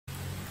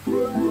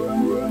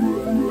What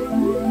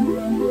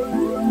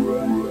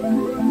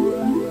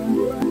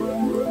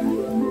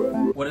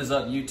is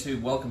up,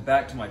 YouTube? Welcome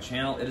back to my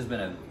channel. It has been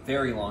a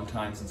very long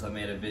time since I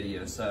made a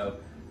video, so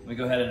let me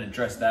go ahead and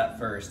address that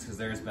first, because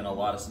there's been a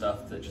lot of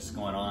stuff that's just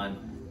going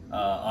on,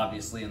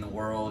 obviously in the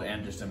world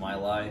and just in my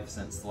life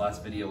since the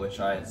last video, which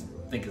I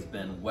think has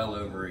been well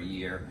over a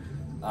year.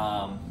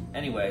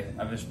 Anyway,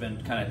 I've just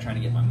been kind of trying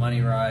to get my money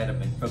right. I've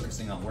been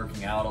focusing on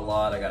working out a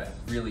lot. I got a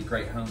really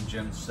great home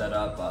gym set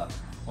up. I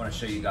want to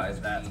show you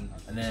guys that.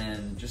 And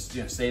then just,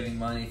 saving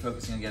money,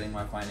 focusing on getting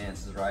my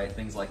finances right,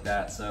 things like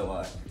that.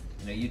 So,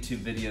 YouTube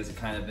videos have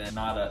kind of been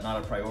not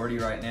a priority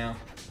right now.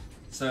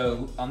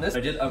 So on this, I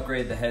did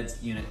upgrade the head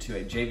unit to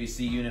a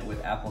JVC unit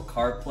with Apple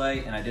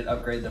CarPlay, and I did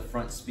upgrade the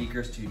front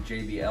speakers to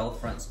JBL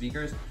front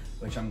speakers,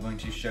 which I'm going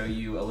to show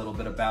you a little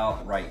bit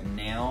about right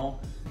now.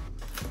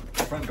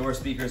 The front door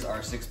speakers are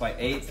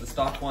 6x8s. The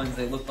stock ones,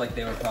 they looked like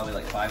they were probably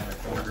like 5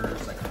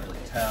 1/4, I couldn't really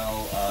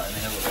tell. And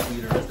they had little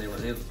tweeters. They were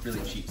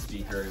really cheap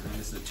speakers. I mean,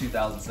 this is a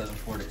 2007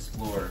 Ford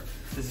Explorer.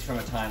 This is from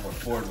a time where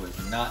Ford was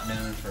not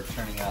known for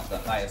turning out the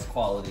highest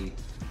quality,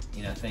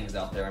 things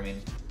out there. I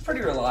mean,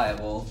 pretty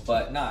reliable,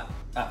 but not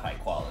high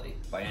quality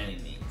by any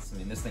means. I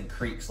mean, this thing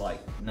creaks like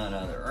none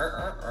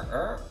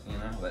other,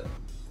 but.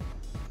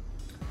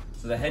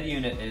 So the head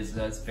unit is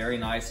very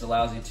nice. It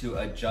allows you to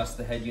adjust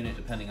the head unit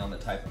depending on the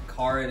type of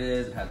car it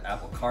is. It has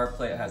Apple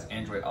CarPlay, it has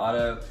Android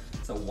Auto.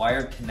 It's a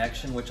wired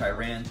connection, which I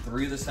ran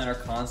through the center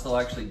console.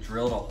 I actually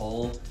drilled a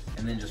hole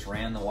and then just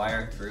ran the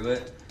wire through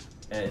it.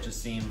 It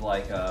just seemed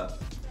like a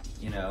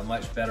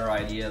much better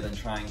idea than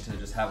trying to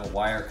just have a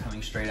wire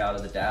coming straight out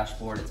of the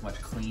dashboard. It's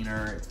much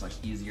cleaner, it's much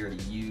easier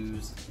to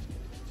use.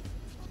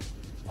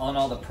 All in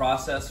all, the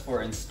process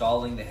for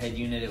installing the head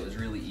unit, it was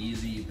really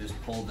easy. You just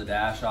pulled the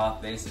dash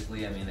off,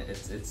 basically. I mean,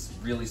 it's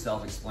really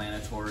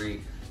self-explanatory.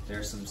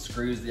 There's some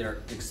screws that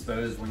are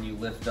exposed when you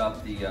lift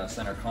up the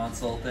center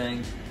console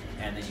thing,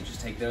 and then you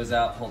just take those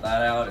out, pull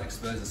that out. It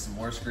exposes some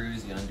more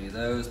screws. You undo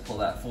those, pull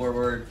that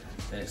forward.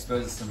 Then it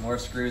exposes some more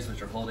screws,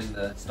 which are holding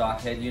the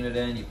stock head unit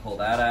in. You pull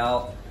that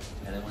out,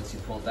 and then once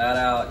you pull that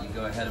out, you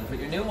go ahead and put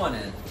your new one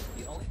in.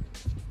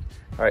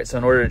 All right, so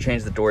in order to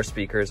change the door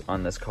speakers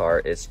on this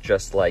car, it's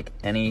just like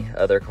any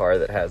other car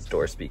that has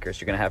door speakers.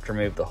 You're gonna have to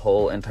remove the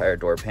whole entire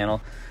door panel.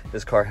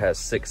 This car has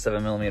 6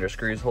 7mm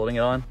screws holding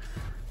it on.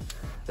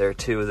 There are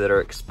 2 that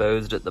are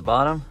exposed at the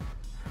bottom.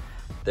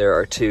 There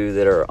are 2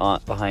 that are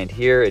behind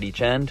here at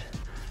each end.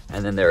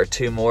 And then there are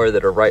 2 more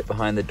that are right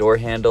behind the door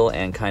handle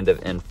and kind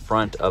of in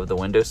front of the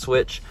window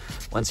switch.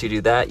 Once you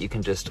do that, you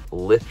can just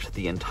lift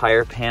the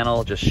entire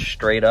panel just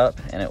straight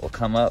up and it will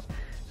come up.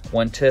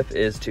 One tip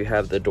is to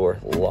have the door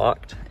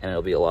locked and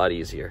it'll be a lot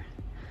easier.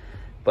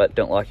 But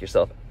don't lock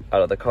yourself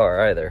out of the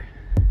car either.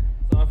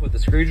 Off with the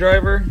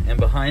screwdriver, and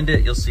behind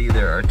it you'll see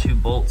there are 2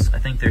 bolts. I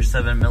think they're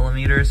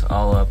 7mm.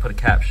 I'll put a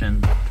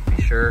caption to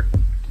be sure.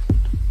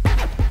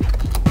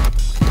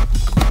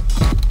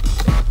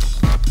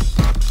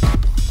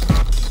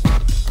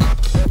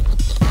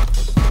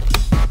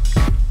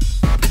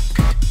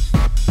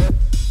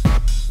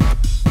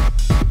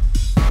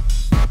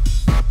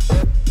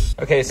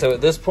 Okay, so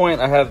at this point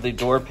I have the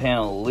door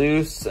panel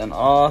loose and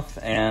off,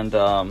 and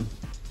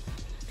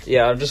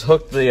yeah, I've just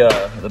hooked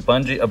a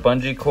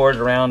bungee cord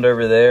around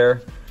over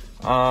there.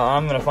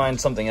 I'm gonna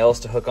find something else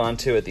to hook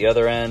onto at the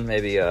other end.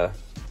 Maybe I'll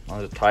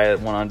just tie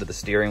one onto the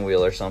steering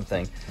wheel or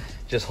something.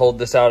 Just hold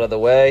this out of the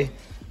way. I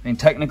mean,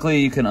 technically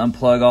you can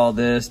unplug all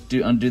this,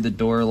 undo the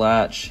door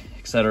latch,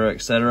 etc.,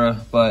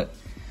 etc. But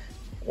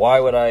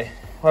why would I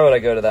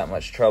go to that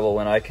much trouble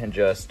when I can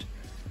just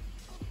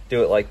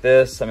do it like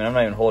this? I mean, I'm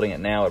not even holding it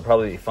now. It'd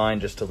probably be fine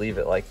just to leave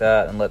it like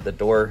that and let the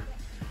door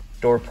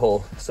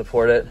pull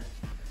support it.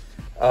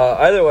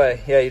 Either way,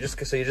 yeah, you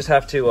just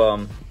have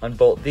to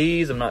unbolt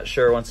these. I'm not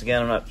sure. Once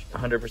again, I'm not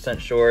 100%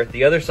 sure.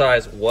 The other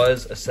size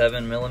was a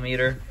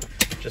 7mm.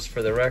 Just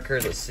for the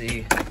record, let's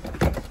see.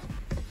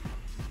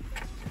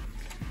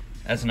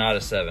 That's not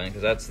a 7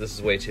 because this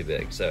is way too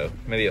big. So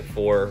maybe a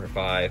 4 or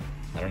 5.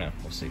 I don't know.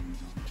 We'll see.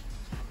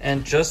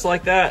 And just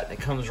like that, it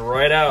comes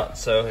right out.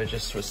 So it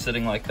just was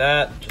sitting like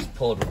that, just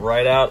pulled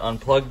right out,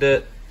 unplugged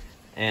it,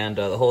 and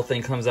the whole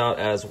thing comes out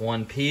as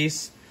one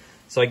piece.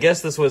 So I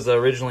guess this was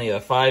originally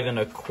a 5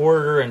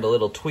 1/4 and a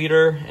little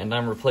tweeter, and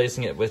I'm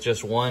replacing it with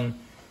just one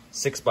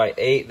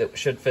 6x8 that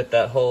should fit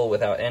that hole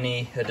without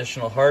any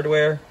additional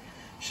hardware.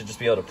 Should just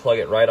be able to plug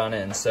it right on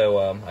in. So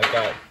I've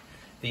got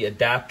the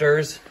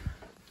adapters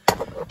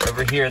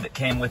over here that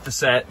came with the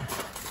set.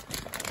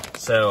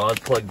 So I'll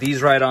plug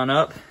these right on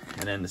up.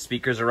 And then the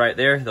speakers are right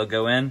there. They'll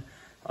go in.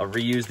 I'll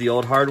reuse the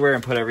old hardware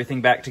and put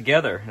everything back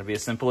together. It'll be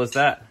as simple as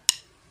that.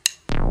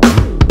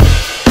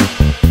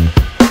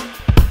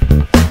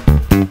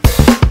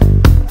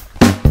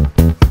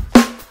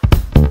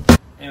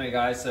 Anyway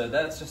guys, so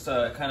that's just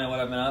kind of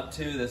what I've been up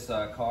to. This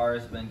car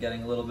has been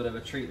getting a little bit of a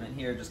treatment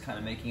here, just kind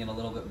of making it a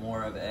little bit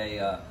more of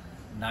a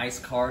nice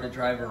car to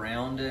drive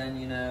around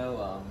in,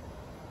 And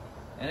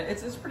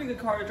it's a pretty good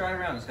car to drive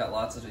around. It's got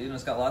lots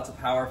of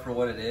power for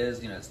what it is.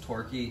 It's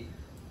torquey.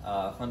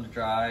 fun to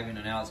drive. You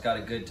know, now it's got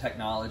a good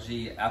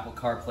technology. Apple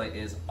CarPlay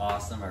is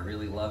awesome. I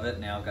really love it.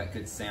 Now I've got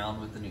good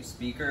sound with the new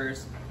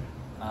speakers.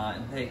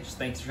 And hey, just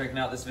thanks for checking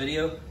out this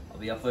video. I'll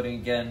be uploading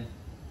again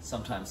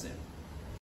sometime soon.